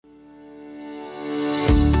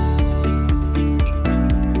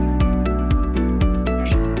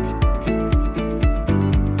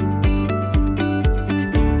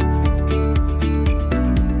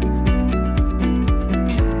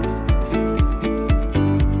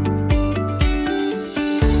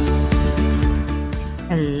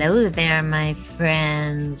Hello there, my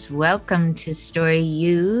friends. Welcome to Story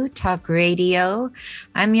U Talk Radio.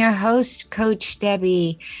 I'm your host, Coach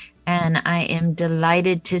Debbie, and I am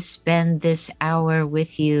delighted to spend this hour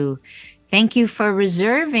with you. Thank you for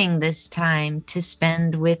reserving this time to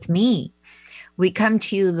spend with me. We come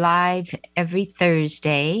to you live every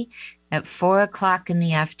Thursday at 4 o'clock in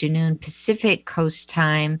the afternoon Pacific Coast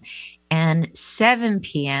Time and 7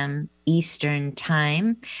 p.m. Eastern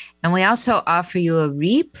Time. And we also offer you a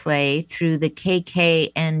replay through the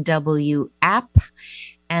KKNW app,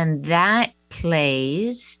 and that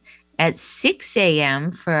plays at 6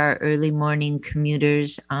 a.m. for our early morning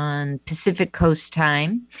commuters on Pacific Coast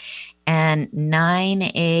Time and 9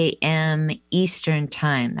 a.m. Eastern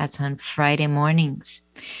Time. That's on Friday mornings.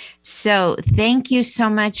 So thank you so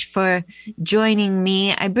much for joining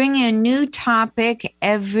me. I bring you a new topic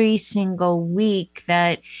every single week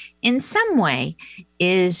that in some way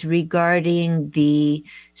is regarding the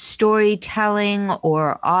storytelling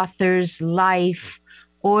or author's life,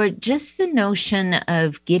 or just the notion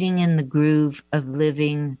of getting in the groove of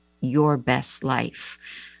living your best life.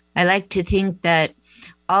 I like to think that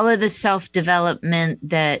all of the self-development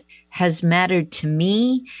that has mattered to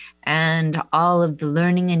me and all of the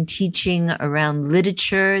learning and teaching around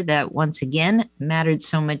literature that once again mattered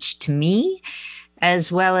so much to me,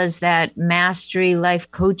 as well as that mastery life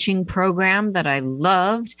coaching program that I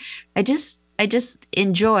loved. I just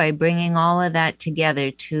enjoy bringing all of that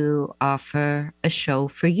together to offer a show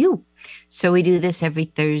for you. So we do this every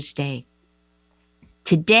Thursday.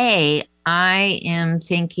 Today, I am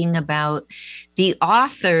thinking about the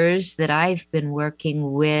authors that I've been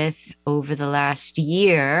working with over the last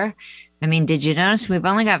year. I mean, did you notice we've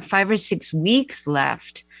only got 5 or 6 weeks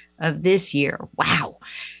left of this year? Wow.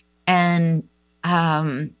 And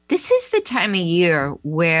this is the time of year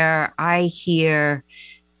where I hear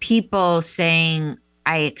people saying,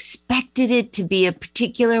 I expected it to be a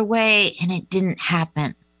particular way and it didn't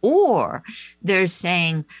happen. Or they're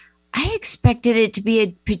saying, I expected it to be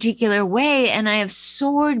a particular way and I have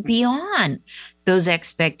soared beyond those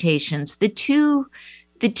expectations. The two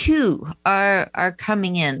are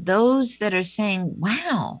coming in. Those that are saying,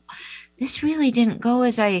 wow, this really didn't go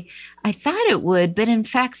as I thought it would, but in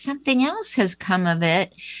fact, something else has come of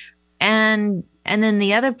it. And then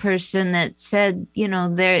the other person that said, you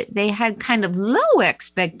know, they had kind of low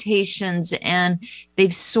expectations and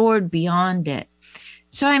they've soared beyond it.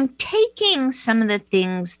 So I'm taking some of the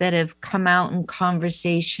things that have come out in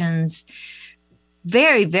conversations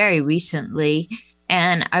very, very recently,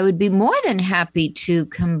 and I would be more than happy to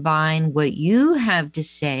combine what you have to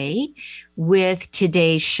say with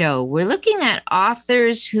today's show. We're looking at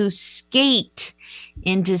authors who skate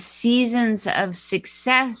into seasons of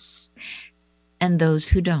success and those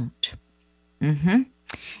who don't.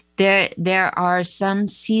 There are some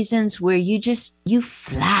seasons where you just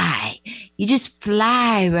fly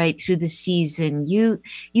right through the season. You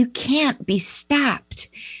can't be stopped.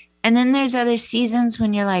 And then there's other seasons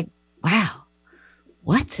when you're like, wow,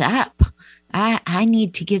 what's up? I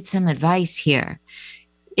need to get some advice here.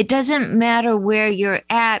 It doesn't matter where you're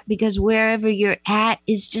at, because wherever you're at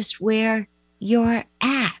is just where you're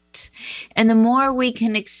at. And the more we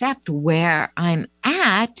can accept where I'm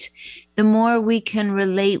at, the more we can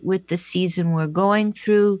relate with the season we're going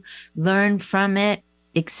through, learn from it,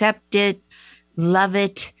 accept it, love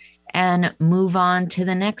it, and move on to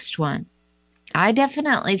the next one. I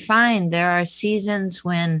definitely find there are seasons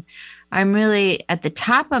when I'm really at the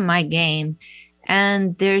top of my game,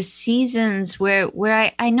 and there's seasons where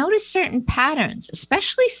I notice certain patterns,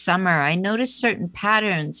 especially summer. I notice certain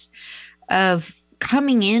patterns of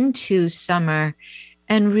coming into summer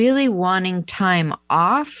and really wanting time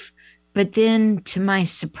off. But then to my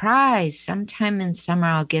surprise, sometime in summer,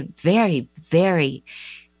 I'll get very, very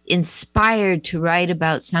inspired to write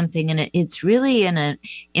about something. And it's really in an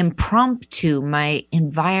impromptu. My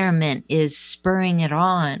environment is spurring it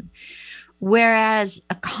on. Whereas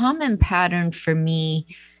a common pattern for me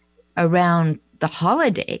around the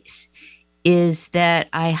holidays is that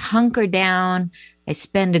I hunker down. I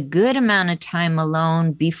spend a good amount of time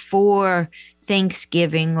alone before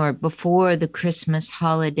Thanksgiving or before the Christmas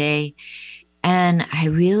holiday. And I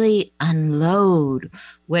really unload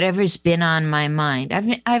whatever's been on my mind.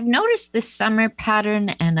 I've noticed this summer pattern,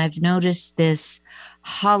 and I've noticed this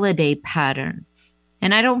holiday pattern.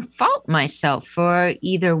 And I don't fault myself for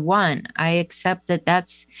either one. I accept that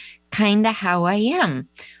that's kind of how I am.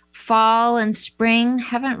 Fall and spring,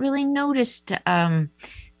 haven't really noticed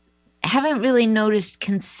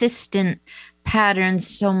consistent patterns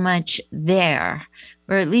so much there,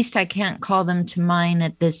 or at least I can't call them to mind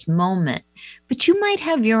at this moment. But you might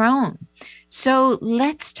have your own. So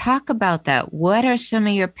let's talk about that. What are some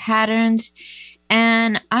of your patterns?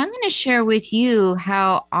 And I'm going to share with you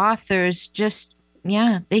how authors just,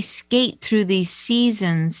 yeah, they skate through these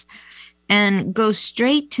seasons and go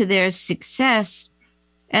straight to their success.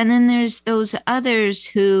 And then there's those others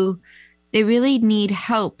who they really need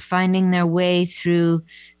help finding their way through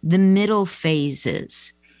the middle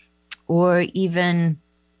phases or even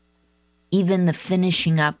the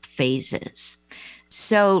finishing up phases.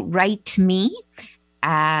 So you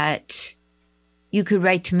could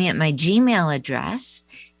write to me at my Gmail address,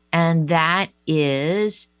 and that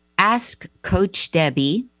is Ask Coach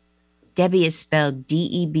Debbie. Debbie is spelled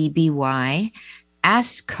Debby.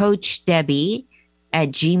 Ask Coach Debbie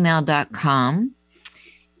at gmail.com.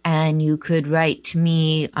 And you could write to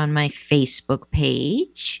me on my Facebook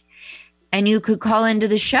page, and you could call into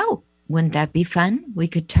the show. Wouldn't that be fun? We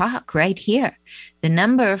could talk right here. The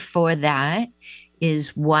number for that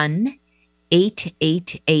is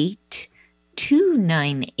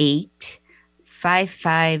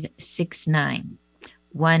 1-888-298-5569.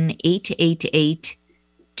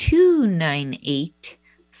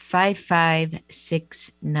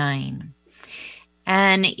 1-888-298-5569.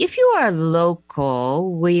 And if you are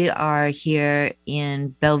local, we are here in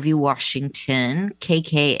Bellevue, Washington,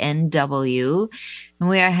 KKNW, and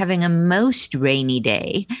we are having a most rainy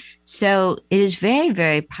day. So it is very,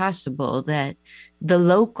 very possible that the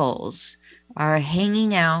locals are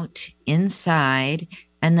hanging out inside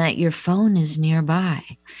and that your phone is nearby.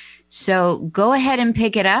 So go ahead and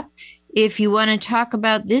pick it up. If you want to talk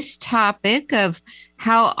about this topic of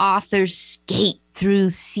how authors skate through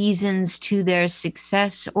seasons to their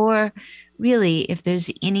success, or really if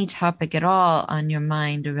there's any topic at all on your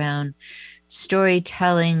mind around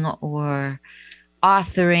storytelling or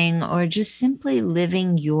authoring or just simply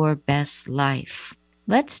living your best life,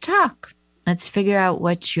 let's talk. Let's figure out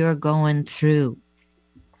what you're going through.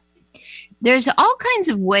 There's all kinds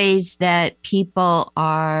of ways that people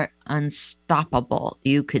are unstoppable,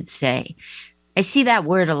 you could say. I see that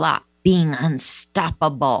word a lot, being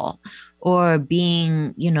unstoppable, or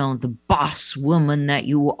being, the boss woman that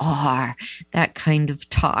you are, that kind of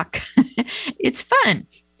talk. It's fun.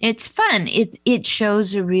 It's fun. It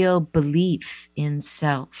shows a real belief in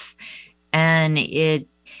self, and it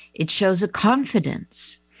shows a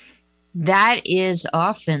confidence. That is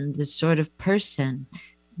often the sort of person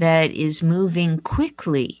that is moving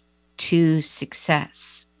quickly to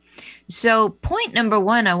success. So point number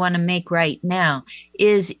one I want to make right now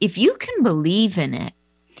is if you can believe in it,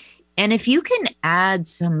 and if you can add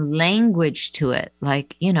some language to it,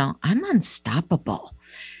 like, I'm unstoppable,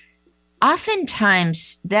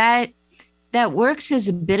 oftentimes that works as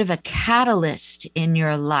a bit of a catalyst in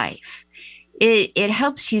your life. It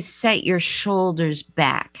helps you set your shoulders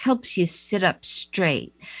back, helps you sit up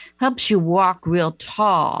straight, helps you walk real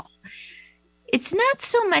tall. It's not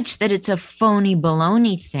so much that it's a phony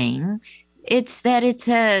baloney thing. It's that it's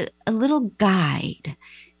a little guide.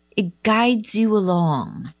 It guides you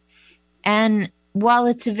along. And while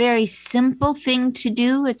it's a very simple thing to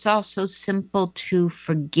do, it's also simple to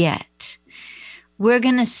forget. We're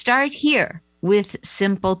going to start here with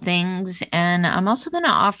simple things, and I'm also going to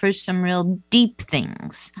offer some real deep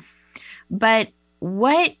things. But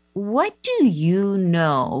what do you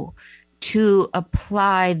know to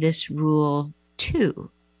apply this rule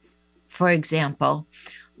to? For example,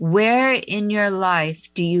 where in your life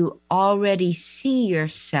do you already see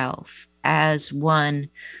yourself as one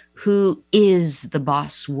who is the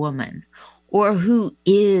boss woman, or who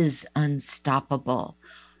is unstoppable,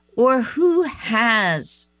 or who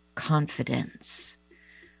has confidence?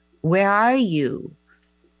 Where are you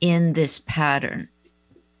in this pattern?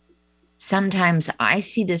 Sometimes I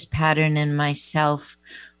see this pattern in myself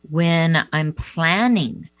when I'm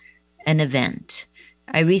planning an event.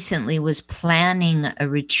 I recently was planning a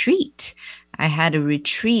retreat. I had a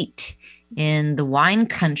retreat in the wine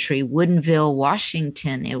country, Woodinville,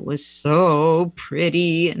 Washington. It was so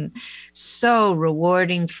pretty and so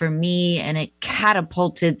rewarding for me, and it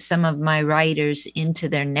catapulted some of my writers into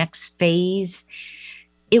their next phase.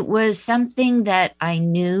 It was something that I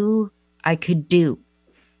knew I could do.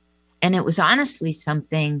 And it was honestly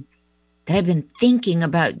something that I've been thinking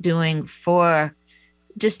about doing for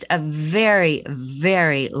just a very,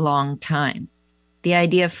 very long time. The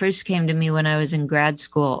idea first came to me when I was in grad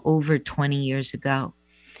school over 20 years ago.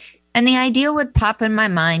 And the idea would pop in my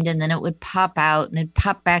mind, and then it would pop out and it'd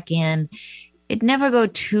pop back in. It'd never go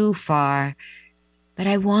too far. But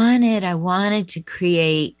I wanted to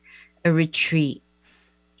create a retreat.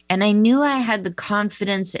 And I knew I had the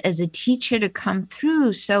confidence as a teacher to come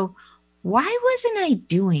through. So why wasn't I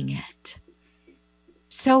doing it?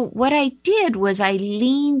 So what I did was I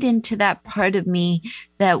leaned into that part of me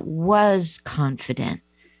that was confident.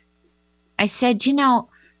 I said,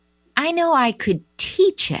 I know I could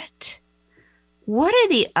teach it. What are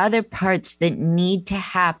the other parts that need to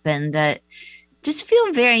happen that just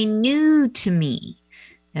feel very new to me?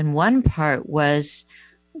 And one part was,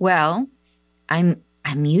 well, I'm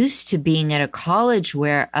used to being at a college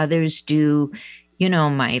where others do,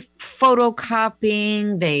 my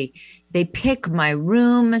photocopying, they pick my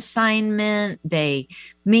room assignment, they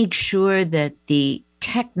make sure that the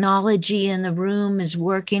technology in the room is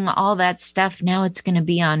working, all that stuff. Now it's going to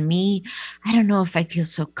be on me. I don't know if I feel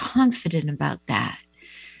so confident about that.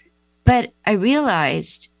 But I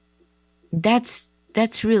realized that's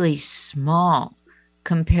really small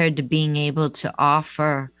compared to being able to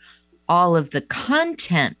offer all of the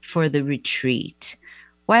content for the retreat.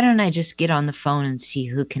 Why don't I just get on the phone and see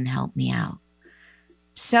who can help me out?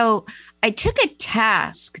 So I took a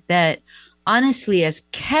task that honestly has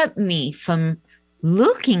kept me from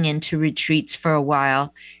looking into retreats for a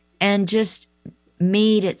while and just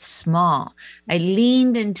made it small. I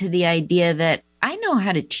leaned into the idea that I know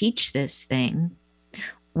how to teach this thing.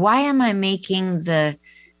 Why am I making the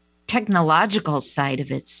technological side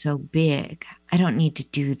of it so big? I don't need to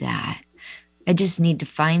do that. I just need to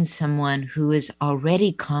find someone who is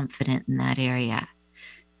already confident in that area.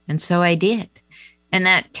 And so I did. And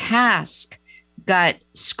that task got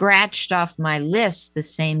scratched off my list the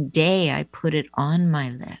same day I put it on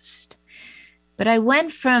my list. But I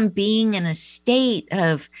went from being in a state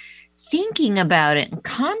of thinking about it and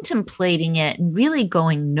contemplating it and really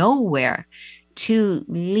going nowhere to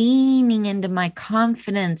leaning into my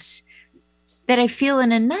confidence that I feel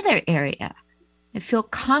in another area. I feel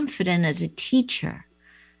confident as a teacher.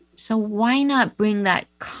 So why not bring that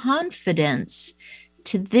confidence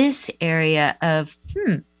to this area of,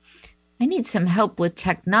 I need some help with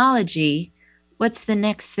technology. What's the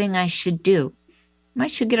next thing I should do? I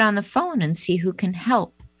should get on the phone and see who can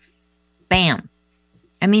help. Bam.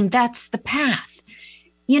 I mean, that's the path.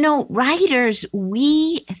 Writers,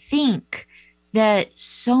 we think that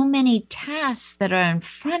so many tasks that are in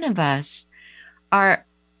front of us are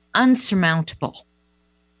unsurmountable.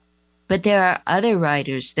 But there are other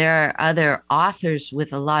writers, there are other authors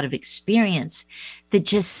with a lot of experience that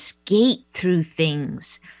just skate through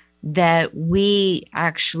things that we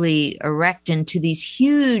actually erect into these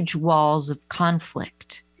huge walls of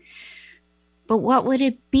conflict. But what would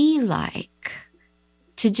it be like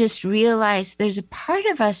to just realize there's a part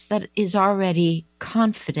of us that is already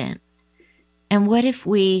confident? And what if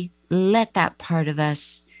we let that part of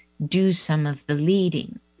us do some of the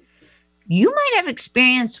leading? You might have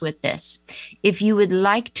experience with this. If you would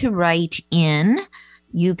like to write in,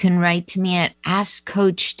 you can write to me at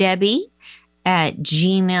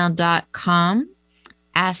askcoachdebbie@gmail.com.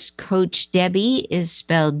 Ask Coach Debbie is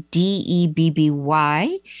spelled Debby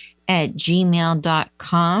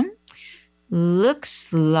 @gmail.com.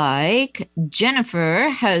 Looks like Jennifer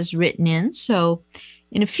has written in. So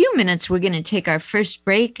in a few minutes, we're going to take our first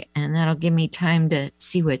break, and that'll give me time to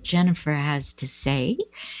see what Jennifer has to say.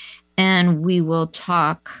 And we will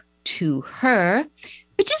talk to her.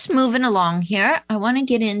 But just moving along here, I want to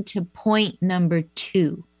get into point number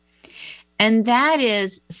 2. And that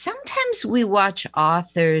is, sometimes we watch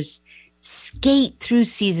authors skate through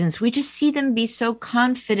seasons. We just see them be so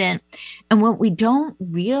confident. And what we don't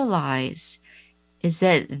realize is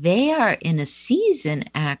that they are in a season,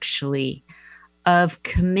 actually, of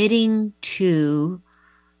committing to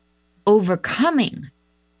overcoming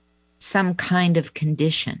some kind of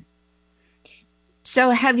condition.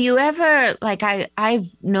 So have you ever, I've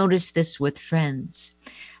noticed this with friends.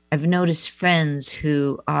 I've noticed friends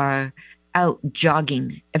who are out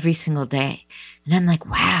jogging every single day. And I'm like,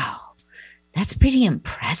 wow, that's pretty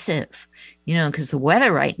impressive, because the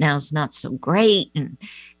weather right now is not so great. And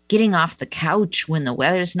getting off the couch when the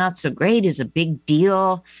weather's not so great is a big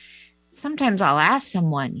deal. Sometimes I'll ask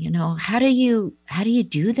someone, how do you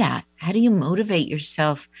do that? How do you motivate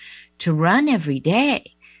yourself to run every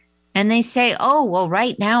day? And they say, oh, well,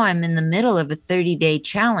 right now I'm in the middle of a 30-day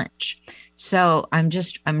challenge. So I'm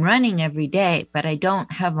running every day, but I don't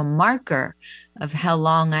have a marker of how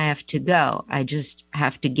long I have to go. I just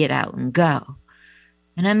have to get out and go.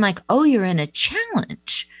 And I'm like, oh, you're in a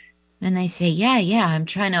challenge. And they say, yeah, I'm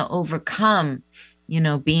trying to overcome,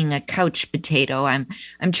 being a couch potato. I'm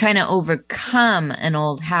trying to overcome an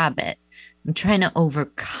old habit. I'm trying to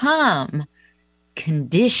overcome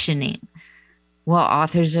conditioning. Well,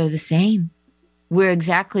 authors are the same. We're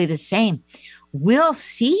exactly the same. We'll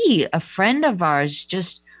see a friend of ours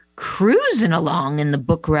just cruising along in the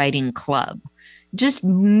book writing club. just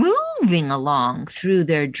moving along through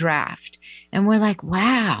their draft. And we're like,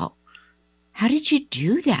 wow, how did you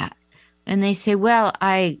do that? And they say, well,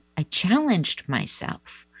 I challenged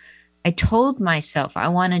myself. I told myself I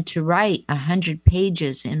wanted to write 100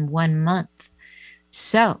 pages in 1 month.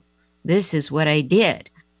 So this is what I did,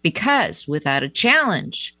 because without a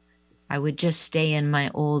challenge, I would just stay in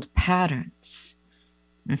my old patterns.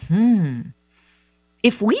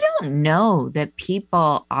 If we don't know that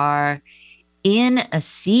people are in a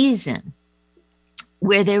season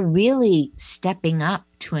where they're really stepping up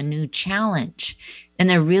to a new challenge and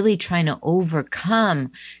they're really trying to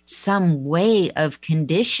overcome some way of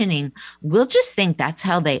conditioning, we'll just think that's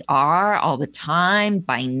how they are all the time,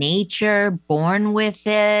 by nature, born with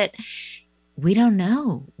it. We don't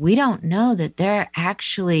know. We don't know that they're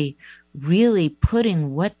actually really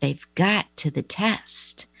putting what they've got to the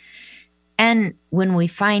test. And when we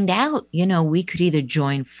find out, we could either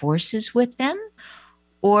join forces with them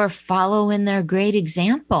or follow in their great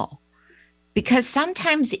example. Because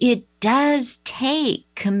sometimes it does take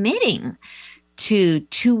committing to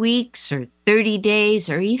 2 weeks or 30 days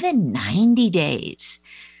or even 90 days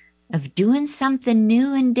of doing something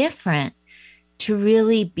new and different to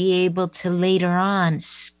really be able to later on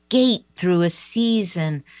skate through a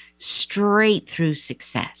season straight through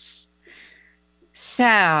success. So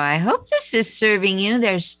I hope this is serving you.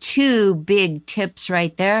 There's 2 big tips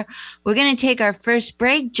right there. We're going to take our first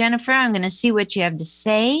break. Jennifer, I'm going to see what you have to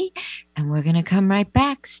say, and we're going to come right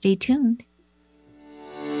back. Stay tuned.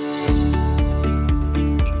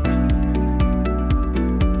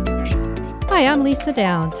 Hi, I'm Lisa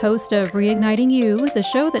Downs, host of Reigniting You, the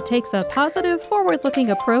show that takes a positive,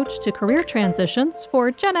 forward-looking approach to career transitions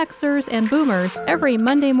for Gen Xers and Boomers every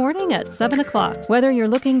Monday morning at 7 o'clock. Whether you're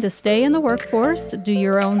looking to stay in the workforce, do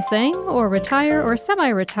your own thing, or retire or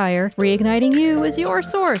semi-retire, Reigniting You is your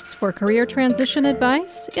source for career transition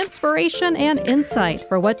advice, inspiration, and insight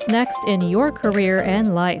for what's next in your career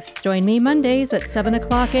and life. Join me Mondays at 7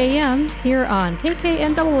 o'clock a.m. here on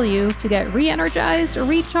KKNW to get re-energized,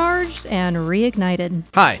 recharged, and reignited.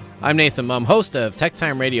 Hi, I'm Nathan Mumm, host of Tech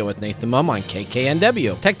Time Radio with Nathan Mumm on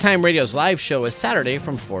KKNW. Tech Time Radio's live show is Saturday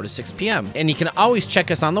from 4 to 6 p.m., and you can always check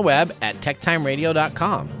us on the web at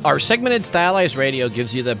techtimeradio.com. Our segmented stylized radio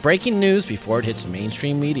gives you the breaking news before it hits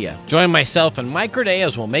mainstream media. Join myself and Mike Corday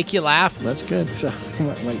as we'll make you laugh. That's good. So,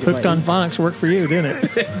 Hooked on Phonics worked for you, didn't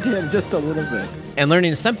it? It did, just a little bit. And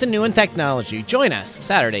learning something new in technology. Join us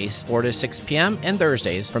Saturdays, 4 to 6 p.m., and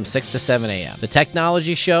Thursdays from 6 to 7 a.m. The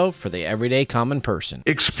Technology Show for the everyday common person.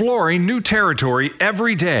 Exploring new territory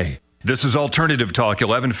every day. This is Alternative Talk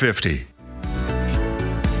 1150.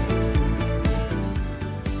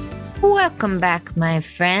 Welcome back, my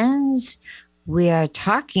friends. We are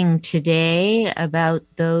talking today about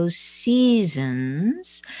those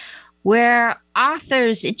seasons where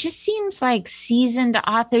authors, it just seems like seasoned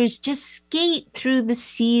authors just skate through the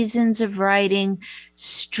seasons of writing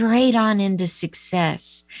straight on into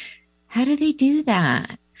success. How do they do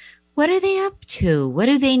that? What are they up to? What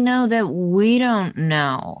do they know that we don't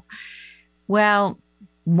know? Well,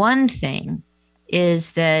 one thing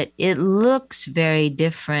is that it looks very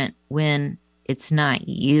different when it's not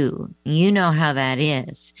you. You know how that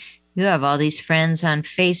is. You have all these friends on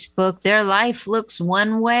Facebook. Their life looks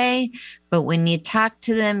one way, but when you talk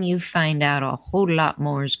to them, you find out a whole lot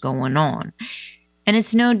more is going on. And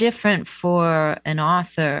it's no different for an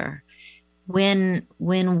author. When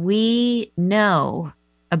we know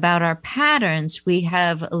about our patterns, we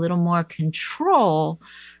have a little more control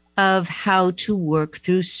of how to work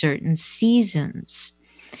through certain seasons.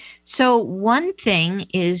 So one thing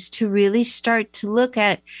is to really start to look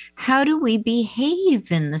at how do we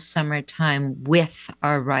behave in the summertime with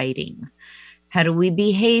our writing? How do we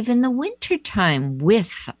behave in the wintertime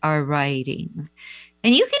with our writing?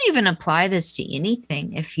 And you can even apply this to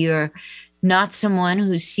anything. If you're not someone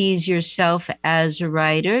who sees yourself as a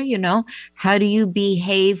writer, how do you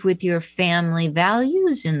behave with your family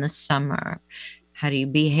values in the summer? How do you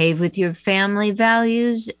behave with your family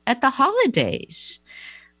values at the holidays?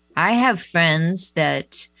 I have friends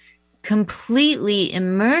that completely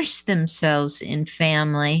immerse themselves in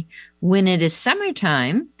family when it is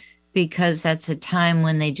summertime, because that's a time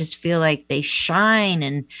when they just feel like they shine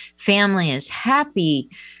and family is happy.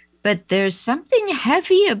 But there's something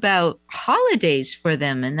heavy about holidays for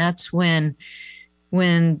them. And that's when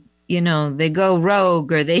they go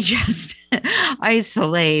rogue, or they just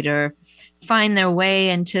isolate, or find their way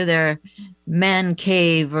into their man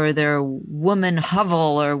cave or their woman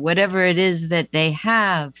hovel or whatever it is that they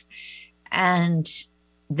have. And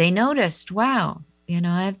they noticed, wow,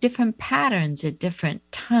 I have different patterns at different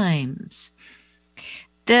times.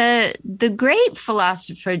 The great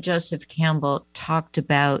philosopher Joseph Campbell talked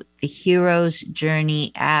about the hero's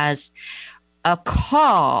journey as a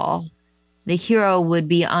call. The hero would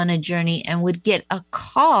be on a journey and would get a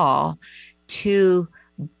call to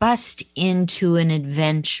bust into an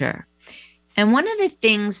adventure. And one of the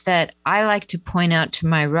things that I like to point out to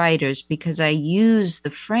my writers, because I use the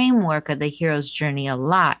framework of the hero's journey a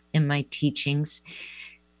lot in my teachings,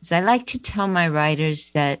 is I like to tell my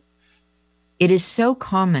writers that it is so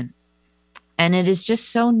common and it is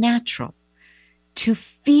just so natural to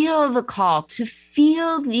feel the call, to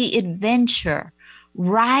feel the adventure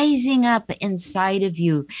rising up inside of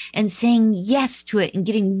you and saying yes to it and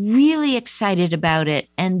getting really excited about it.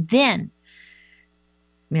 And then,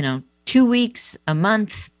 2 weeks, a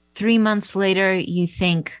month, 3 months later, you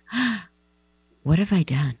think, what have I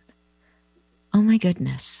done? Oh my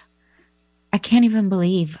goodness. I can't even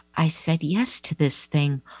believe I said yes to this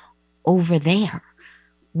thing over there.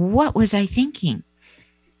 What was I thinking?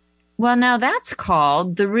 Well, now that's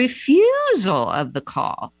called the refusal of the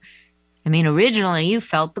call. I mean, originally you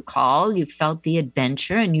felt the call, you felt the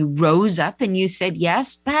adventure, and you rose up and you said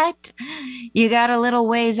yes, but you got a little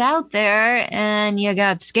ways out there and you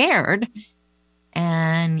got scared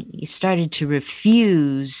and you started to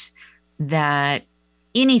refuse that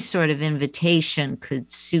any sort of invitation could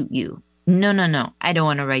suit you. No. I don't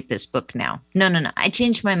want to write this book now. No. I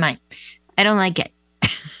changed my mind. I don't like it.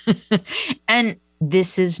 And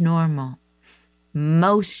this is normal.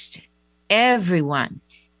 Most everyone,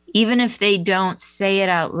 even if they don't say it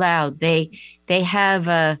out loud, they have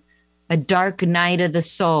a dark night of the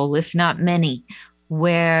soul, if not many,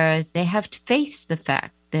 where they have to face the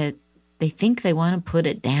fact that they think they want to put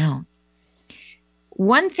it down.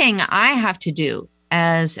 One thing I have to do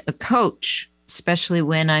as a coach, especially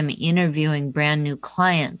when I'm interviewing brand new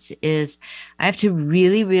clients, is I have to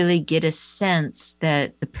really, really get a sense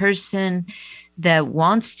that the person that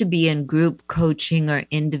wants to be in group coaching or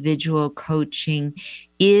individual coaching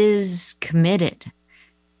is committed,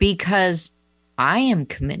 because I am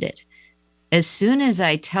committed. As soon as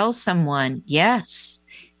I tell someone, yes,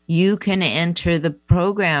 you can enter the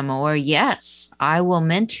program, or yes, I will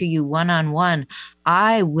mentor you one-on-one,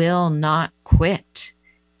 I will not quit.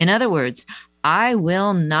 In other words, I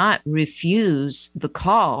will not refuse the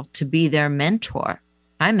call to be their mentor.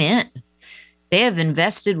 I'm in. They have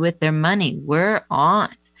invested with their money. We're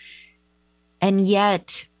on. And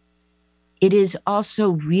yet, it is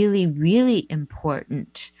also really, really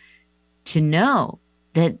important to know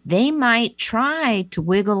that they might try to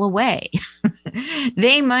wiggle away.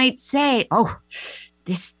 They might say, oh,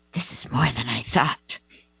 this is more than I thought.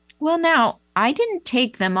 Well, now, I didn't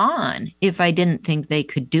take them on if I didn't think they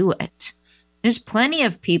could do it. There's plenty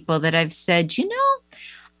of people that I've said,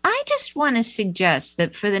 I just want to suggest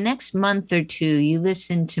that for the next month or two, you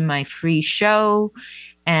listen to my free show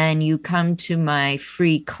and you come to my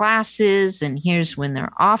free classes, and here's when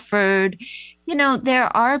they're offered.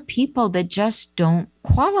 There are people that just don't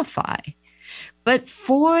qualify. But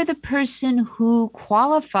for the person who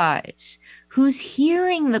qualifies, who's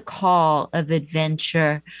hearing the call of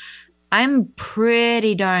adventure, I'm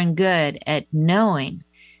pretty darn good at knowing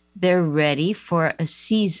they're ready for a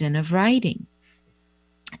season of writing.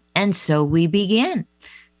 And so we begin,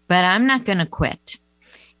 but I'm not going to quit.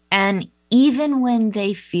 And even when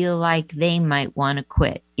they feel like they might want to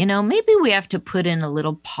quit, maybe we have to put in a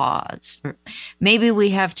little pause, or maybe we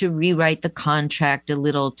have to rewrite the contract a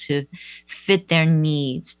little to fit their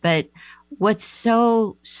needs. But what's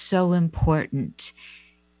so, so important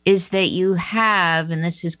is that you have, and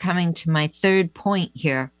this is coming to my third point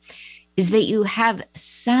here, is that you have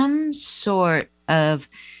some sort of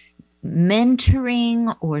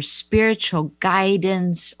mentoring or spiritual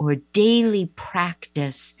guidance or daily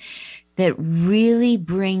practice that really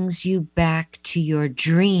brings you back to your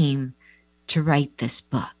dream to write this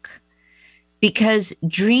book. Because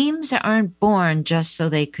dreams aren't born just so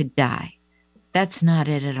they could die. That's not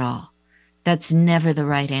it at all. That's never the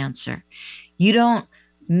right answer. You don't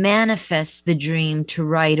manifest the dream to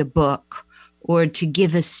write a book or to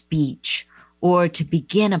give a speech or to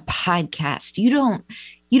begin a podcast. You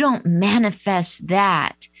don't manifest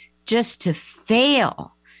that just to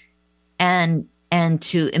fail and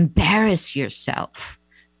to embarrass yourself.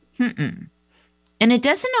 And it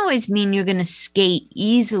doesn't always mean you're going to skate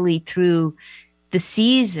easily through the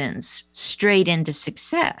seasons straight into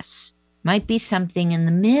success. Might be something in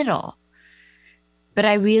the middle. But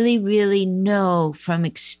I really, really know from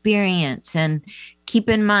experience, and keep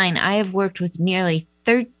in mind, I have worked with nearly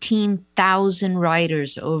 13,000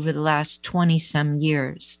 writers over the last 20 some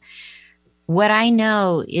years. What I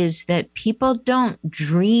know is that people don't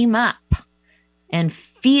dream up and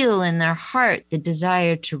feel in their heart the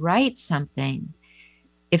desire to write something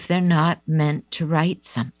if they're not meant to write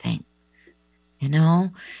something? You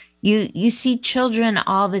know, you see children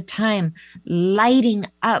all the time lighting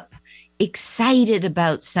up, excited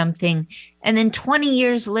about something. And then 20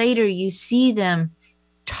 years later, you see them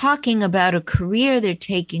talking about a career they're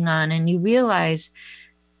taking on. And you realize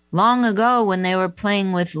long ago when they were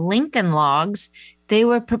playing with Lincoln Logs, they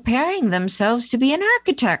were preparing themselves to be an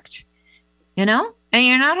architect, you know, and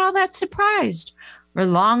you're not all that surprised. Or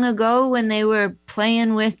long ago when they were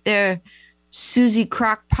playing with their Susie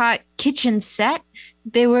Crockpot kitchen set,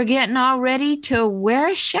 they were getting all ready to wear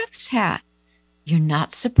a chef's hat. You're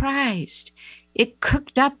not surprised. It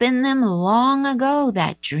cooked up in them long ago,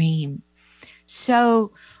 that dream.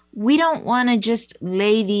 So we don't want to just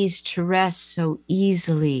lay these to rest so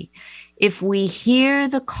easily. If we hear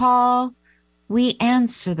the call, we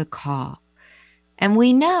answer the call. And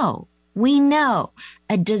we know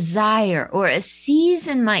a desire or a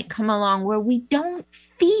season might come along where we don't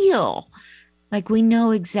feel like we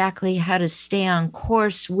know exactly how to stay on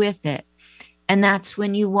course with it. And that's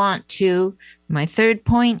when you want to, my third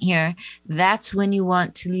point here, that's when you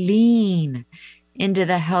want to lean into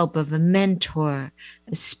the help of a mentor,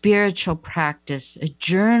 a spiritual practice, a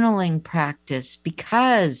journaling practice,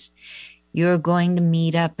 because you're going to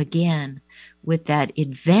meet up again with that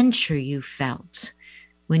adventure you felt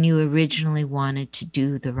when you originally wanted to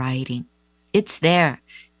do the writing. It's there.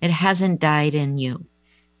 It hasn't died in you.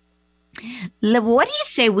 What do you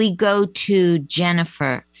say we go to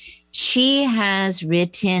Jennifer? She has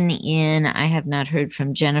written in, I have not heard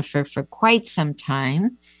from Jennifer for quite some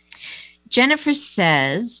time. Jennifer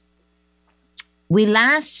says, we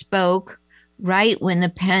last spoke right when the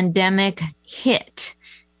pandemic hit,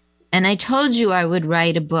 and I told you I would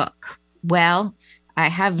write a book. Well, I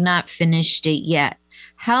have not finished it yet.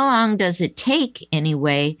 How long does it take,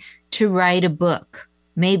 anyway, to write a book?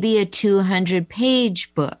 Maybe a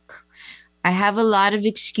 200-page book. I have a lot of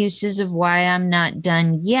excuses of why I'm not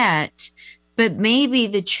done yet, but maybe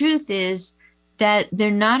the truth is that they're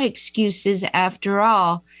not excuses after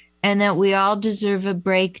all, and that we all deserve a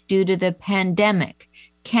break due to the pandemic.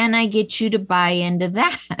 Can I get you to buy into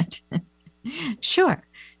that? Sure.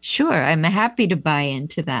 I'm happy to buy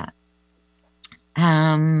into that.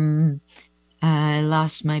 I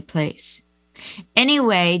lost my place.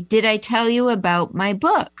 Anyway, did I tell you about my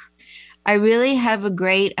book? I really have a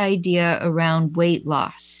great idea around weight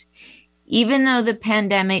loss. Even though the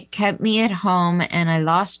pandemic kept me at home and I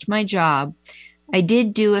lost my job, I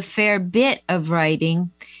did do a fair bit of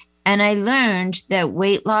writing, and I learned that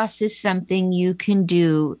weight loss is something you can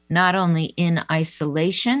do not only in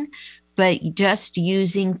isolation, but just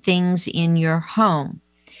using things in your home.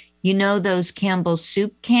 You know those Campbell's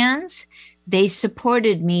soup cans? They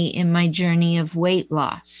supported me in my journey of weight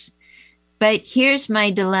loss. But here's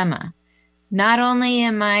my dilemma. Not only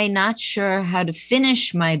am I not sure how to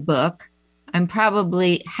finish my book, I'm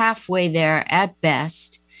probably halfway there at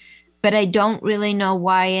best, but I don't really know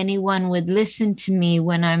why anyone would listen to me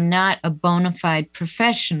when I'm not a bona fide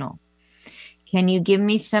professional. Can you give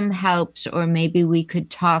me some helps, or maybe we could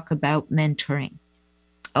talk about mentoring?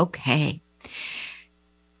 Okay.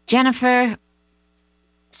 Jennifer,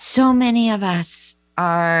 so many of us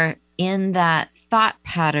are in that thought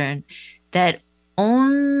pattern that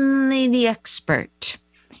only the expert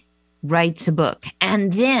writes a book.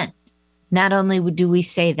 And then not only do we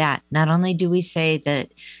say that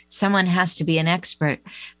someone has to be an expert,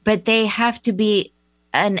 but they have to be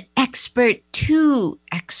an expert to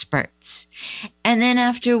experts. And then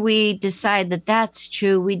after we decide that that's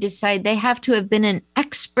true, we decide they have to have been an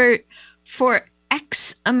expert for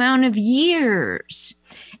X amount of years.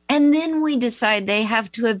 And then we decide they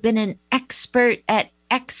have to have been an expert at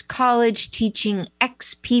X college teaching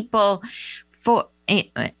X people for,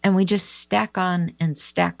 and we just stack on and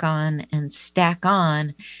stack on and stack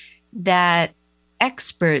on that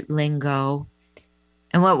expert lingo.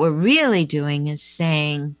 And what we're really doing is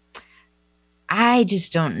saying, I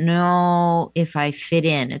just don't know if I fit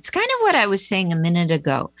in. It's kind of what I was saying a minute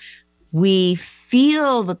ago. We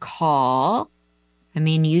feel the call. I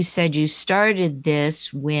mean, you said you started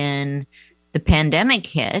this when the pandemic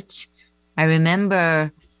hit. I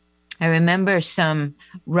remember some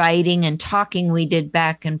writing and talking we did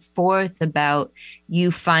back and forth about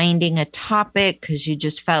you finding a topic because you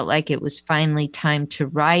just felt like it was finally time to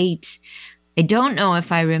write. I don't know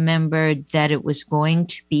if I remembered that it was going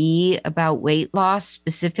to be about weight loss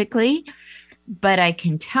specifically, but I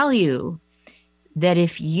can tell you that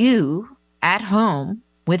if you at home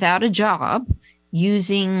without a job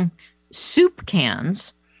using soup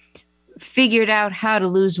cans figured out how to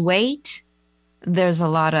lose weight, there's a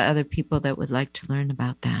lot of other people that would like to learn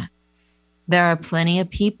about that. There are plenty of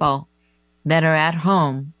people that are at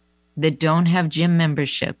home that don't have gym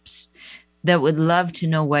memberships that would love to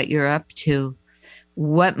know what you're up to,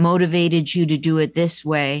 what motivated you to do it this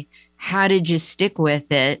way, how did you stick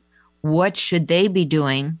with it, what should they be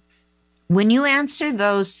doing? When you answer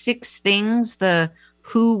those 6 things, the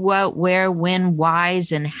who, what, where, when,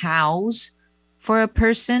 whys, and hows for a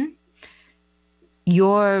person,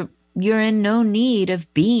 you're in no need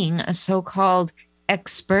of being a so-called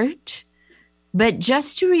expert. But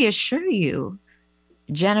just to reassure you,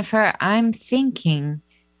 Jennifer, I'm thinking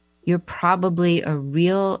you're probably a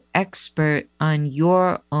real expert on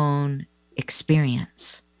your own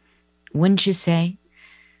experience. Wouldn't you say?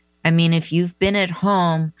 I mean, if you've been at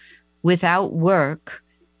home without work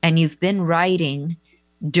and you've been writing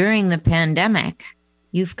during the pandemic,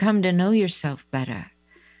 you've come to know yourself better.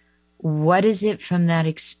 What is it from that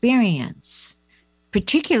experience,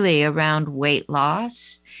 particularly around weight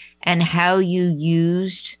loss and how you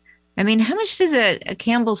used, I mean, how much does a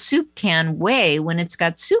Campbell's soup can weigh when it's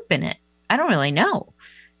got soup in it? I don't really know.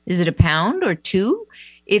 Is it a pound or 2?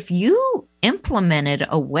 If you implemented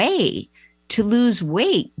a way to lose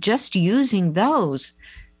weight just using those,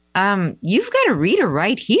 you've got a reader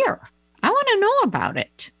right here. I want to know about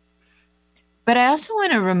it. But I also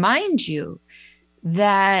want to remind you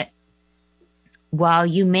that while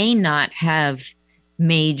you may not have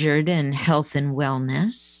majored in health and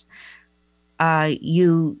wellness,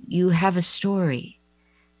 you have a story.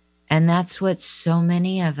 And that's what so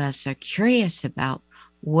many of us are curious about.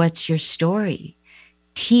 What's your story?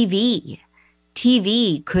 TV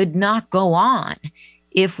could not go on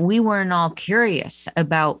if we weren't all curious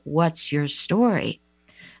about what's your story.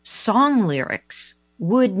 Song lyrics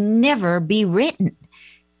would never be written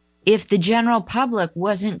if the general public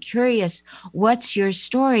wasn't curious, what's your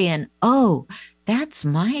story? And, oh, that's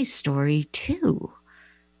my story too,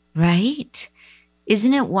 right?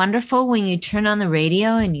 Isn't it wonderful when you turn on the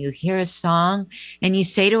radio and you hear a song and you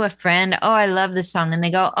say to a friend, oh, I love this song. And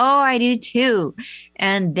they go, oh, I do too.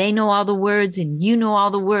 And they know all the words and you know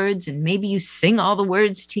all the words and maybe you sing all the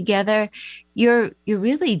words together. You're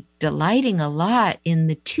really delighting a lot in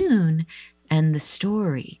the tune and the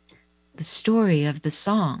story of the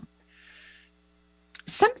song.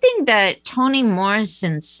 Something that Toni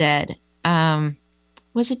Morrison said,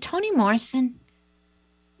 was it Toni Morrison?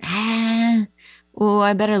 Oh,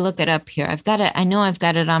 I better look it up here. I've got it. I know I've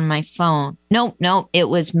got it on my phone. Nope. It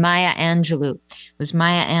was Maya Angelou.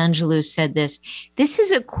 Maya Angelou said this. This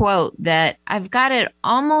is a quote that I've got it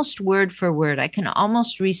almost word for word. I can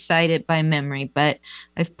almost recite it by memory, but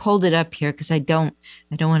I've pulled it up here because I don't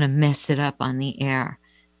want to mess it up on the air.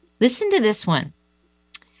 Listen to this one.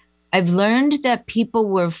 I've learned that people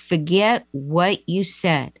will forget what you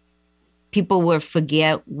said. People will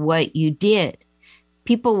forget what you did.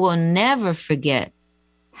 People will never forget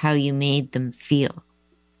how you made them feel.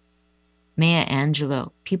 Maya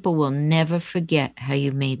Angelou, people will never forget how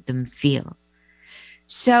you made them feel.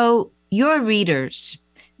 So your readers,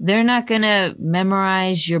 they're not going to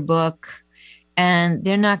memorize your book and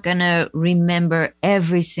they're not going to remember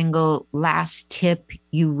every single last tip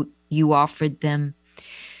you offered them.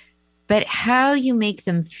 But how you make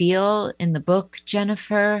them feel in the book,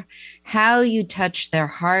 Jennifer, how you touch their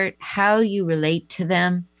heart, how you relate to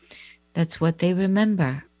them, that's what they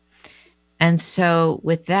remember. And so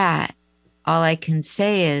with that, all I can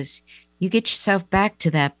say is you get yourself back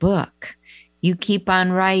to that book. You keep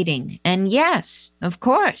on writing. And yes, of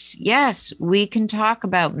course, yes, we can talk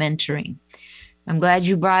about mentoring. I'm glad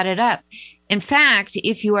you brought it up. In fact,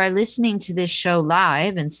 if you are listening to this show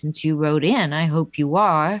live, and since you wrote in, I hope you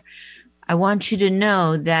are, I want you to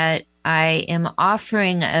know that I am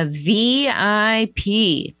offering a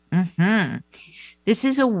VIP. This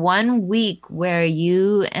is a 1 week where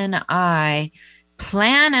you and I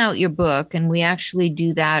plan out your book, and we actually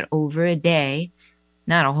do that over a day,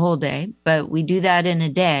 not a whole day, but we do that in a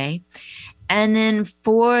day. And then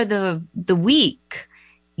for the week,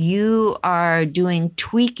 you are doing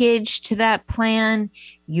tweakage to that plan.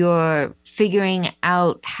 You're figuring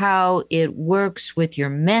out how it works with your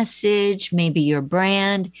message, maybe your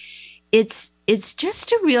brand. It's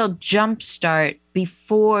just a real jump start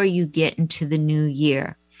before you get into the new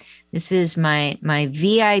year. This is my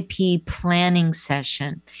VIP planning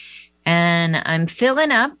session. And I'm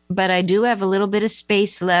filling up, but I do have a little bit of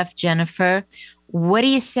space left, Jennifer. What do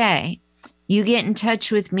you say? You get in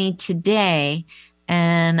touch with me today,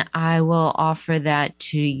 and I will offer that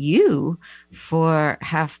to you for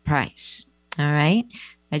half price. All right.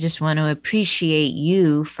 I just want to appreciate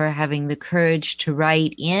you for having the courage to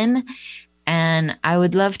write in, and I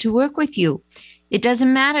would love to work with you. It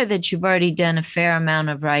doesn't matter that you've already done a fair amount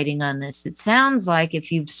of writing on this. It sounds like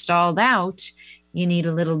if you've stalled out, you need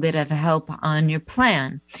a little bit of help on your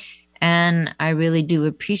plan. And I really do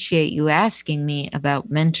appreciate you asking me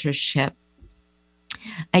about mentorship.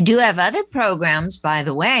 I do have other programs, by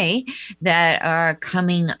the way, that are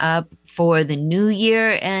coming up for the new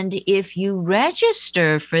year. And if you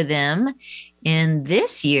register for them in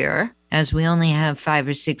this year, as we only have 5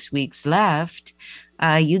 or 6 weeks left,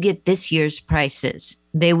 you get this year's prices.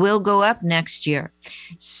 They will go up next year.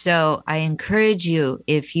 So I encourage you,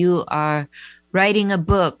 if you are writing a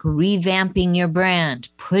book, revamping your brand,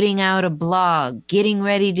 putting out a blog, getting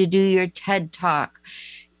ready to do your TED Talk,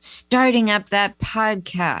 starting up that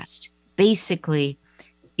podcast, basically,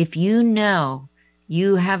 if you know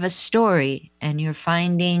you have a story and you're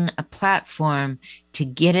finding a platform to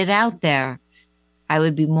get it out there, I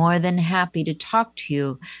would be more than happy to talk to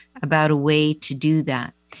you about a way to do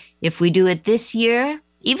that. If we do it this year,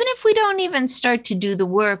 even if we don't even start to do the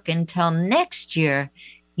work until next year,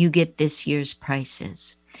 you get this year's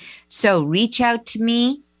prices. So reach out to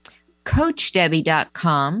me,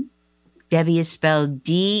 CoachDebby.com. Debbie is spelled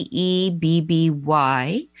Debby,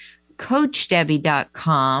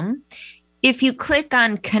 CoachDebby.com. If you click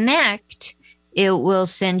on connect, it will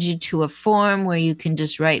send you to a form where you can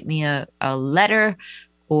just write me a letter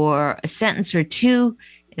or a sentence or two.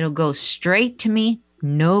 It'll go straight to me.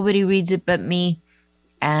 Nobody reads it but me.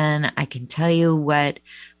 And I can tell you what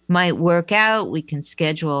might work out. We can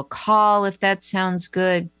schedule a call if that sounds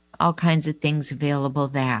good. All kinds of things available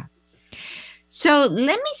there. So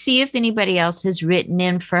let me see if anybody else has written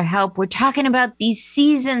in for help. We're talking about these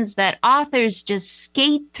seasons that authors just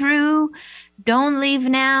skate through. Don't leave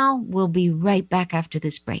now. We'll be right back after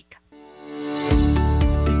this break.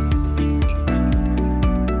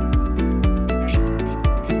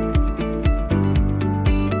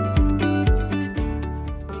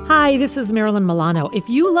 Hi, this is Marilyn Milano. If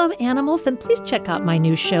you love animals, then please check out my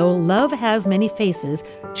new show, Love Has Many Faces,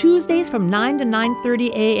 Tuesdays from 9 to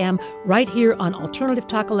 9:30 a.m. right here on Alternative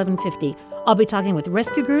Talk 1150. I'll be talking with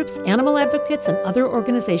rescue groups, animal advocates, and other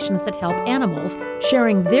organizations that help animals,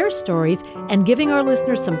 sharing their stories and giving our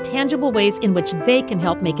listeners some tangible ways in which they can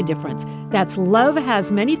help make a difference. That's Love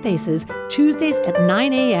Has Many Faces, Tuesdays at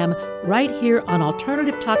 9 a.m. right here on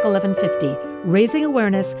Alternative Talk 1150. Raising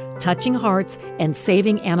awareness, touching hearts, and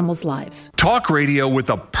saving animals' lives. Talk radio with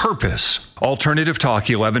a purpose. Alternative Talk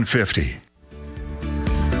 1150.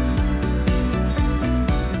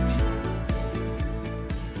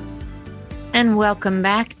 And welcome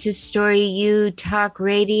back to Story U Talk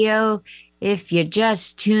Radio. If you're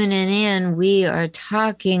just tuning in, we are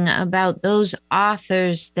talking about those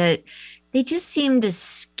authors that they just seem to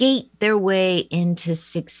skate their way into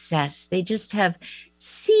success. They just have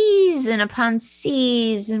season upon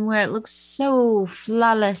season where it looks so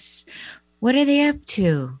flawless. What are they up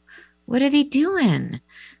to? What are they doing?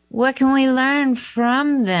 What can we learn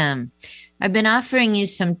from them? I've been offering you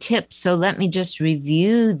some tips, so let me just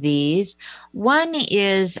review these. One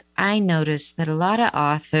is I noticed that a lot of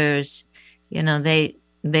authors,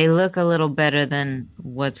 they look a little better than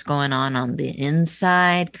what's going on the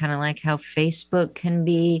inside, kind of like how Facebook can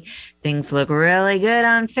be. Things look really good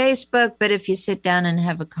on Facebook, but if you sit down and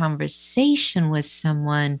have a conversation with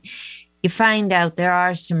someone, you find out there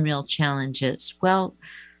are some real challenges. Well,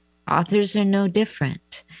 authors are no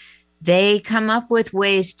different. They come up with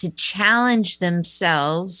ways to challenge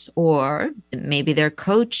themselves, or maybe their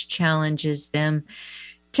coach challenges them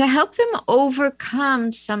to help them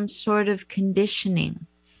overcome some sort of conditioning.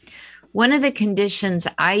 One of the conditions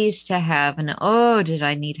I used to have, and did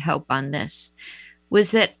I need help on this, was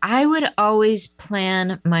that I would always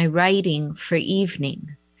plan my writing for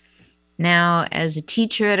evening. Now, as a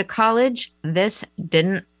teacher at a college, this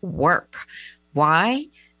didn't work. Why?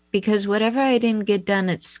 Because whatever I didn't get done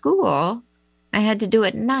at school, I had to do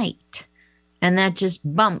at night. And that just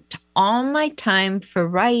bumped all my time for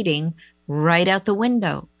writing right out the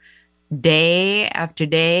window. Day after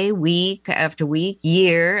day, week after week,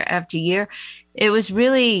 year after year. It was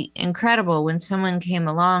really incredible when someone came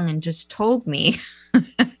along and just told me,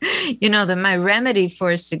 that my remedy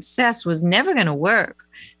for success was never going to work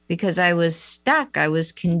because I was stuck. I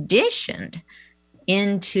was conditioned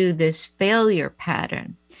into this failure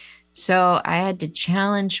pattern. So I had to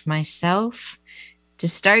challenge myself to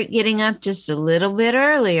start getting up just a little bit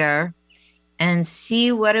earlier and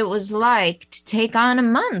see what it was like to take on a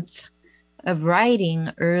month of writing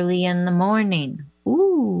early in the morning.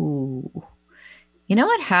 Ooh. You know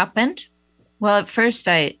what happened? Well, at first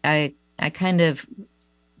I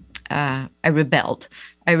rebelled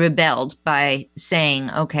I rebelled by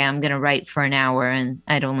saying, okay, I'm going to write for an hour, and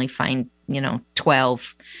I'd only find,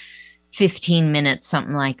 12, 15 minutes,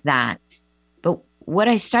 something like that. But what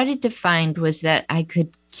I started to find was that I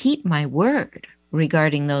could keep my word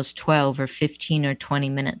regarding those 12 or 15 or 20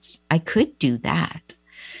 minutes. I could do that.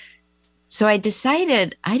 So I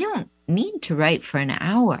decided I don't need to write for an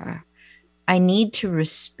hour. I need to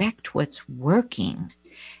respect what's working.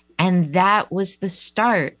 And that was the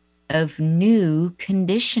start of new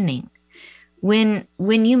conditioning. When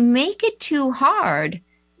you make it too hard,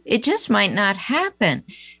 it just might not happen.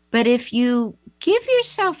 But if you give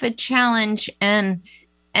yourself a challenge and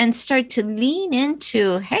start to lean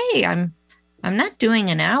into, hey, I'm not doing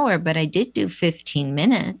an hour, but I did do 15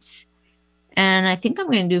 minutes. And I think I'm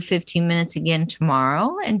going to do 15 minutes again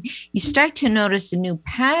tomorrow. And you start to notice a new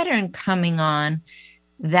pattern coming on.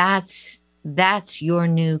 That's your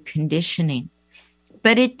new conditioning.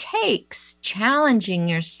 But it takes challenging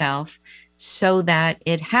yourself so that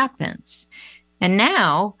it happens. And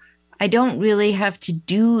now I don't really have to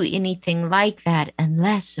do anything like that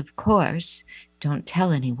unless, of course, don't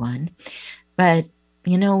tell anyone. But,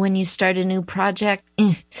 when you start a new project,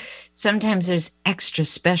 sometimes there's extra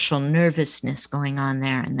special nervousness going on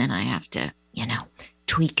there. And then I have to,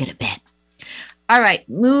 tweak it a bit. All right,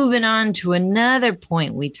 moving on to another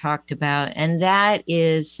point we talked about, and that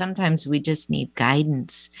is sometimes we just need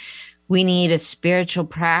guidance. We need a spiritual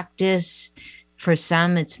practice. For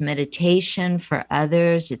some, it's meditation. For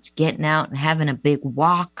others, it's getting out and having a big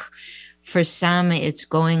walk. For some, it's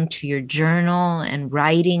going to your journal and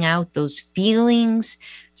writing out those feelings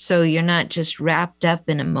so you're not just wrapped up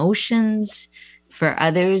in emotions. For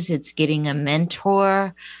others, it's getting a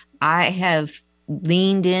mentor. I have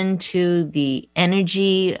leaned into the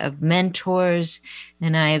energy of mentors,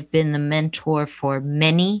 and I have been the mentor for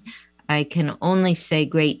many. I can only say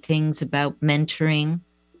great things about mentoring.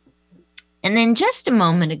 And then just a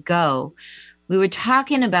moment ago, we were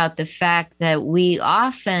talking about the fact that we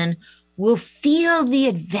often will feel the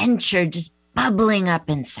adventure just bubbling up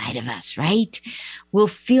inside of us, right? We'll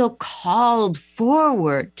feel called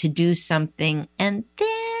forward to do something, and then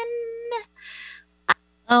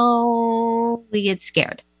we get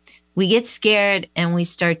scared. We get scared and we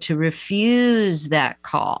start to refuse that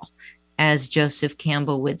call, as Joseph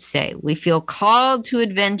Campbell would say. We feel called to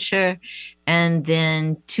adventure, and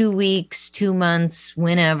then 2 weeks, 2 months,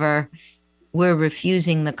 whenever, we're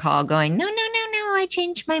refusing the call, going, no, I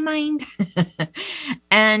changed my mind.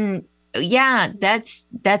 And yeah, that's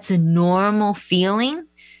a normal feeling,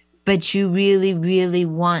 but you really, really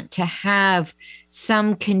want to have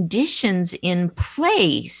some conditions in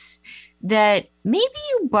place that maybe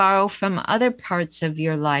you borrow from other parts of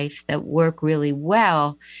your life that work really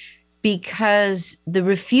well, because the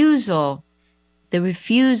refusal,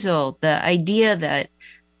 the idea that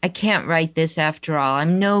I can't write this after all,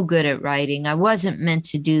 I'm no good at writing, I wasn't meant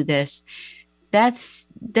to do this, that's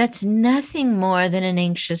nothing more than an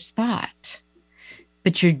anxious thought.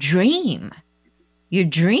 But your dream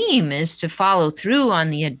is to follow through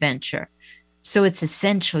on the adventure. So it's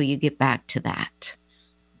essential you get back to that.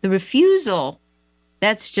 The refusal,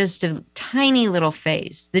 that's just a tiny little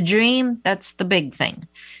phase. The dream, that's the big thing.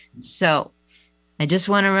 So I just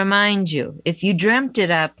want to remind you, if you dreamt it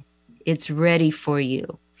up, it's ready for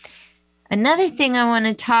you. Another thing I want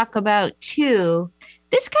to talk about too,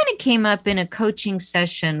 this kind of came up in a coaching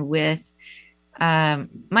session with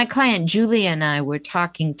my client Julia, and I were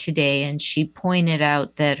talking today, and she pointed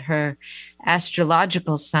out that her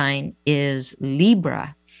astrological sign is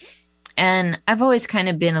Libra. And I've always kind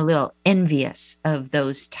of been a little envious of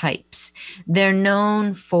those types. They're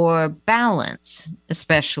known for balance,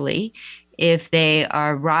 especially if they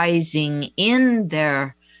are rising in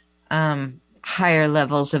their higher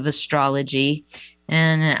levels of astrology.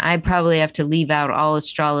 And I probably have to leave out all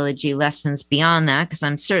astrology lessons beyond that, because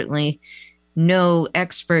I'm certainly no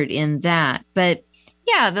expert in that. But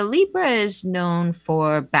yeah, the Libra is known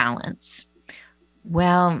for balance.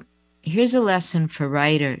 Well, here's a lesson for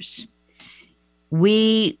writers.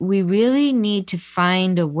 We really need to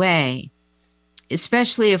find a way,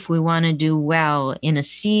 especially if we want to do well in a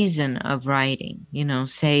season of writing,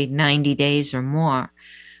 say 90 days or more.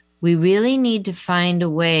 We really need to find a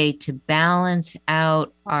way to balance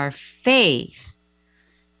out our faith,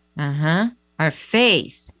 our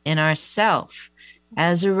faith in ourself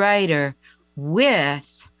as a writer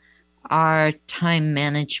with our time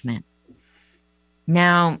management.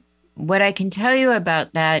 Now, what I can tell you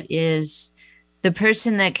about that is the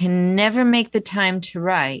person that can never make the time to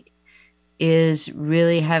write is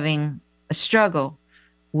really having a struggle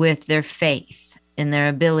with their faith and their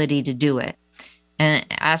ability to do it. And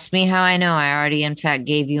ask me how I know. I already, in fact,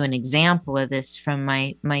 gave you an example of this from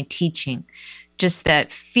my teaching. Just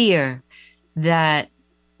that fear that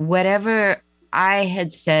whatever I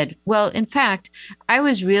had said, well, in fact, I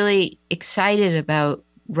was really excited about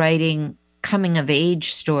writing coming of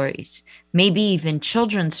age stories, maybe even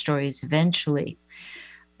children's stories eventually.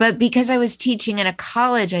 But because I was teaching in a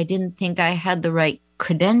college, I didn't think I had the right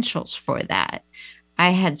credentials for that.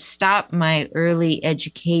 I had stopped my early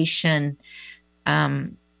education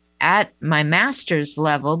at my master's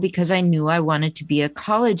level because I knew I wanted to be a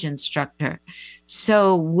college instructor.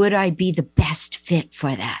 So would I be the best fit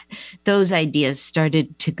for that? Those ideas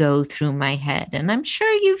started to go through my head. And I'm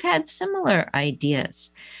sure you've had similar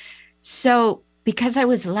ideas. So because I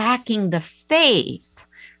was lacking the faith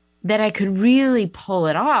that I could really pull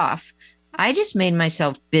it off, I just made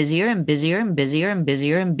myself busier and busier and busier and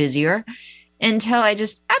busier and busier until I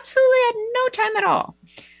just absolutely had no time at all.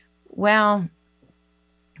 Well,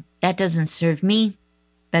 that doesn't serve me.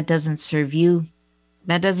 That doesn't serve you.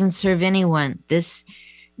 That doesn't serve anyone. This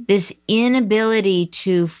inability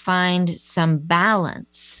to find some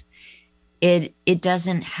balance, it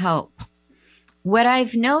doesn't help. What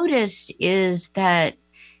I've noticed is that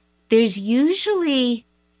there's usually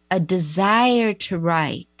a desire to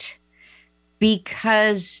write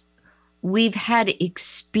because we've had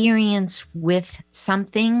experience with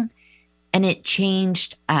something and it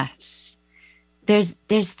changed us. There's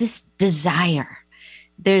this desire,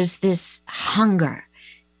 there's this hunger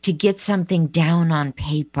to get something down on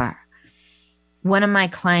paper. One of my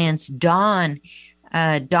clients, Don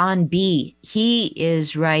B., he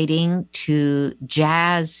is writing to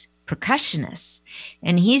jazz percussionists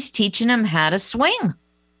and he's teaching them how to swing.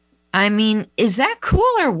 I mean, is that cool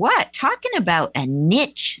or what? Talking about a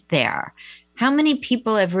niche there. How many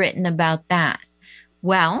people have written about that?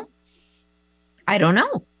 Well, I don't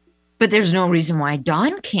know. But there's no reason why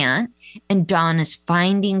Don can't. And Don is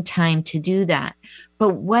finding time to do that.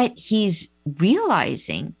 But what he's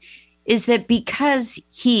realizing is that because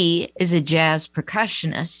he is a jazz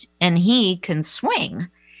percussionist and he can swing,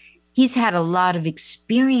 he's had a lot of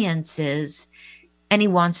experiences and he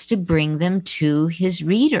wants to bring them to his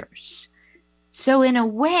readers. So in a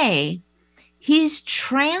way, he's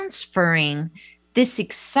transferring this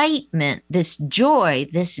excitement, this joy,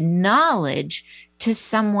 this knowledge to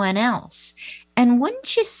someone else. And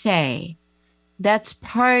wouldn't you say that's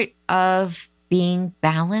part of being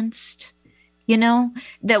balanced? You know,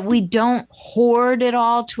 that we don't hoard it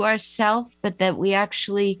all to ourselves, but that we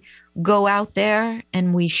actually go out there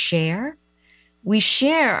and we share. We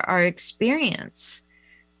share our experience.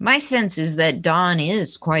 My sense is that Don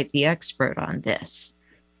is quite the expert on this.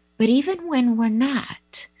 But even when we're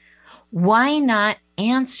not, why not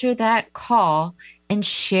answer that call and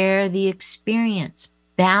share the experience?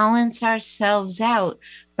 Balance ourselves out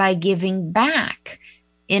by giving back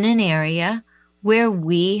in an area where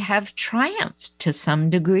we have triumphed to some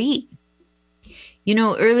degree. You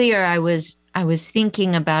know, earlier I was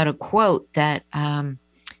thinking about a quote that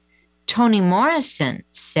Toni Morrison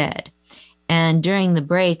said, and during the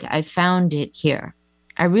break I found it here.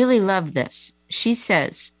 I really love this. She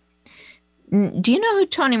says, do you know who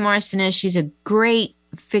Toni Morrison is? She's a great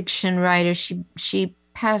fiction writer. She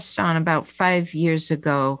passed on about 5 years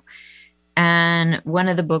ago. And one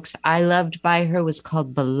of the books I loved by her was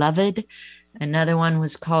called Beloved. Another one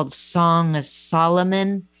was called Song of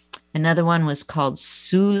Solomon. Another one was called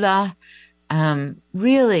Sula.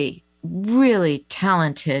 Really, really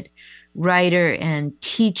talented writer and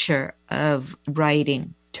teacher of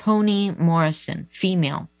writing. Toni Morrison,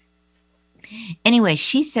 female. Anyway,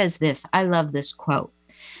 she says this. I love this quote.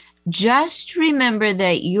 Just remember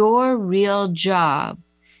that your real job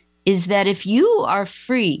is that if you are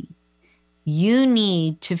free, you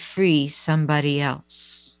need to free somebody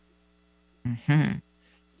else.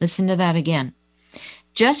 Listen to that again.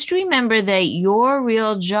 Just remember that your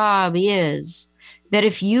real job is that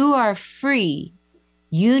if you are free,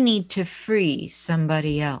 you need to free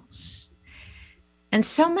somebody else. And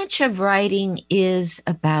so much of writing is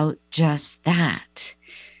about just that.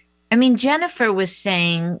 I mean, Jennifer was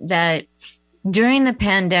saying that during the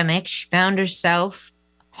pandemic, she found herself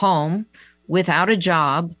home without a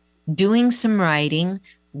job, doing some writing,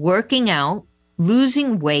 working out,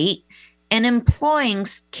 losing weight, and employing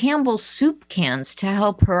Campbell's soup cans to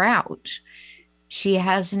help her out. She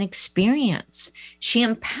has an experience. She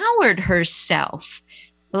empowered herself.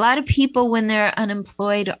 A lot of people, when they're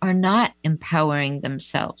unemployed, are not empowering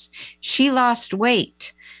themselves. She lost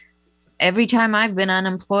weight. Every time I've been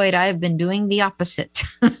unemployed, I've been doing the opposite.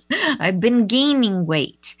 I've been gaining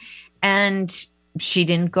weight. And she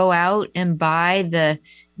didn't go out and buy the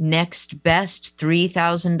next best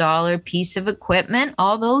 $3,000 piece of equipment,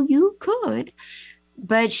 although you could.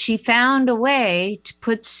 But she found a way to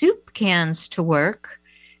put soup cans to work,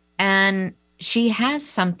 and she has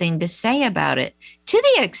something to say about it, to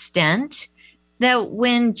the extent that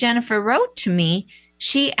when Jennifer wrote to me,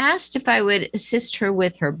 she asked if I would assist her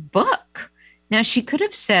with her book. Now, she could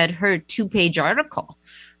have said her 2-page article,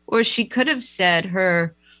 or she could have said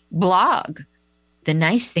her blog. The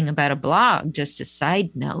nice thing about a blog, just a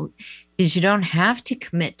side note, is you don't have to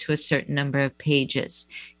commit to a certain number of pages.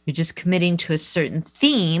 You're just committing to a certain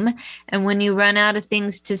theme. And when you run out of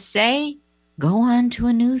things to say, go on to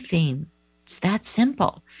a new theme. It's that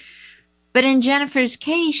simple. But in Jennifer's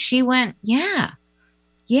case, she went, yeah,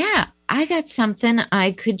 I got something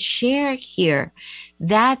I could share here.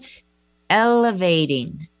 That's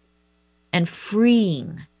elevating and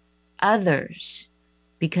freeing others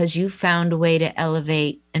because you found a way to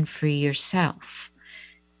elevate and free yourself.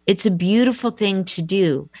 It's a beautiful thing to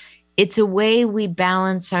do. It's a way we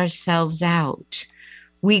balance ourselves out.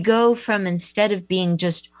 We go from, instead of being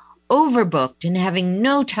just overbooked and having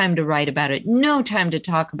no time to write about it, no time to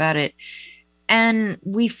talk about it, and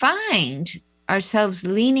we find ourselves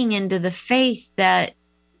leaning into the faith that,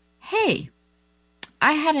 hey,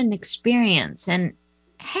 I had an experience, and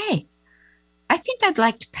hey, I think I'd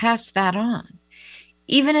like to pass that on.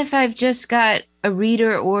 Even if I've just got a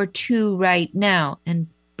reader or two right now. And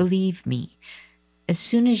believe me, as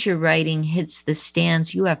soon as your writing hits the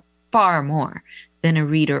stands, you have far more than a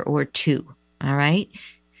reader or two. All right.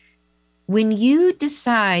 When you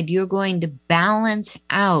decide you're going to balance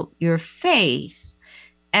out your faith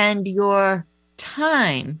and your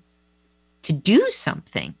time to do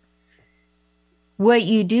something, what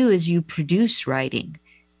you do is you produce writing,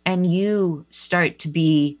 and you start to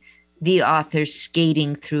be the author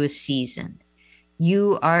skating through a season.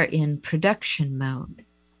 You are in production mode.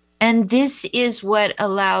 And this is what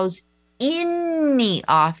allows any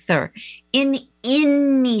author in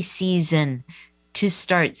any season to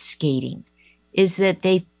start skating, is that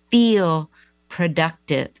they feel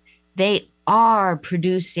productive. They are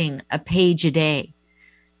producing a page a day,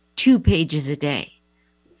 2 pages a day,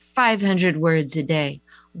 500 words a day,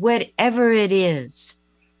 whatever it is.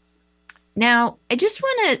 Now, I just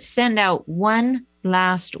want to send out one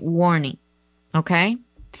last warning, okay?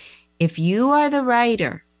 If you are the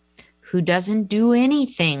writer who doesn't do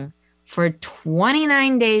anything for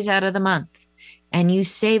 29 days out of the month, and you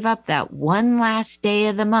save up that one last day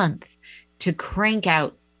of the month to crank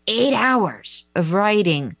out 8 hours of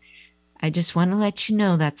writing, I just want to let you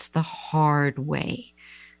know that's the hard way.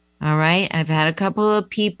 All right. I've had a couple of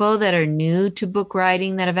people that are new to book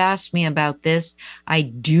writing that have asked me about this. I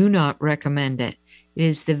do not recommend it. It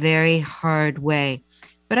is the very hard way.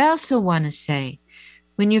 But I also want to say,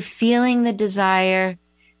 when you're feeling the desire,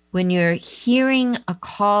 when you're hearing a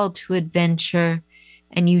call to adventure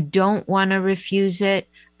and you don't want to refuse it,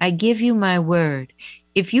 I give you my word.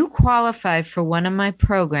 If you qualify for one of my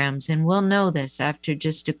programs, and we'll know this after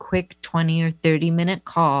just a quick 20 or 30-minute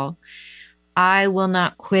call, I will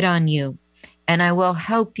not quit on you, and I will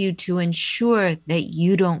help you to ensure that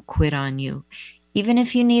you don't quit on you, even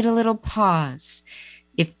if you need a little pause.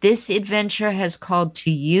 If this adventure has called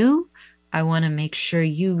to you, I want to make sure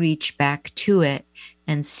you reach back to it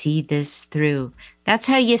and see this through. That's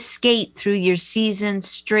how you skate through your season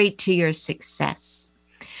straight to your success.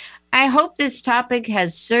 I hope this topic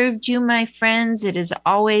has served you, my friends. It is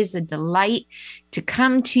always a delight to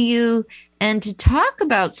come to you and to talk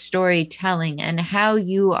about storytelling and how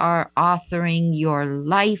you are authoring your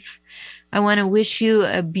life. I want to wish you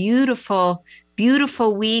a beautiful,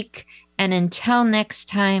 beautiful week. And until next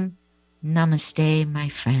time, namaste, my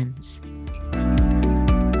friends.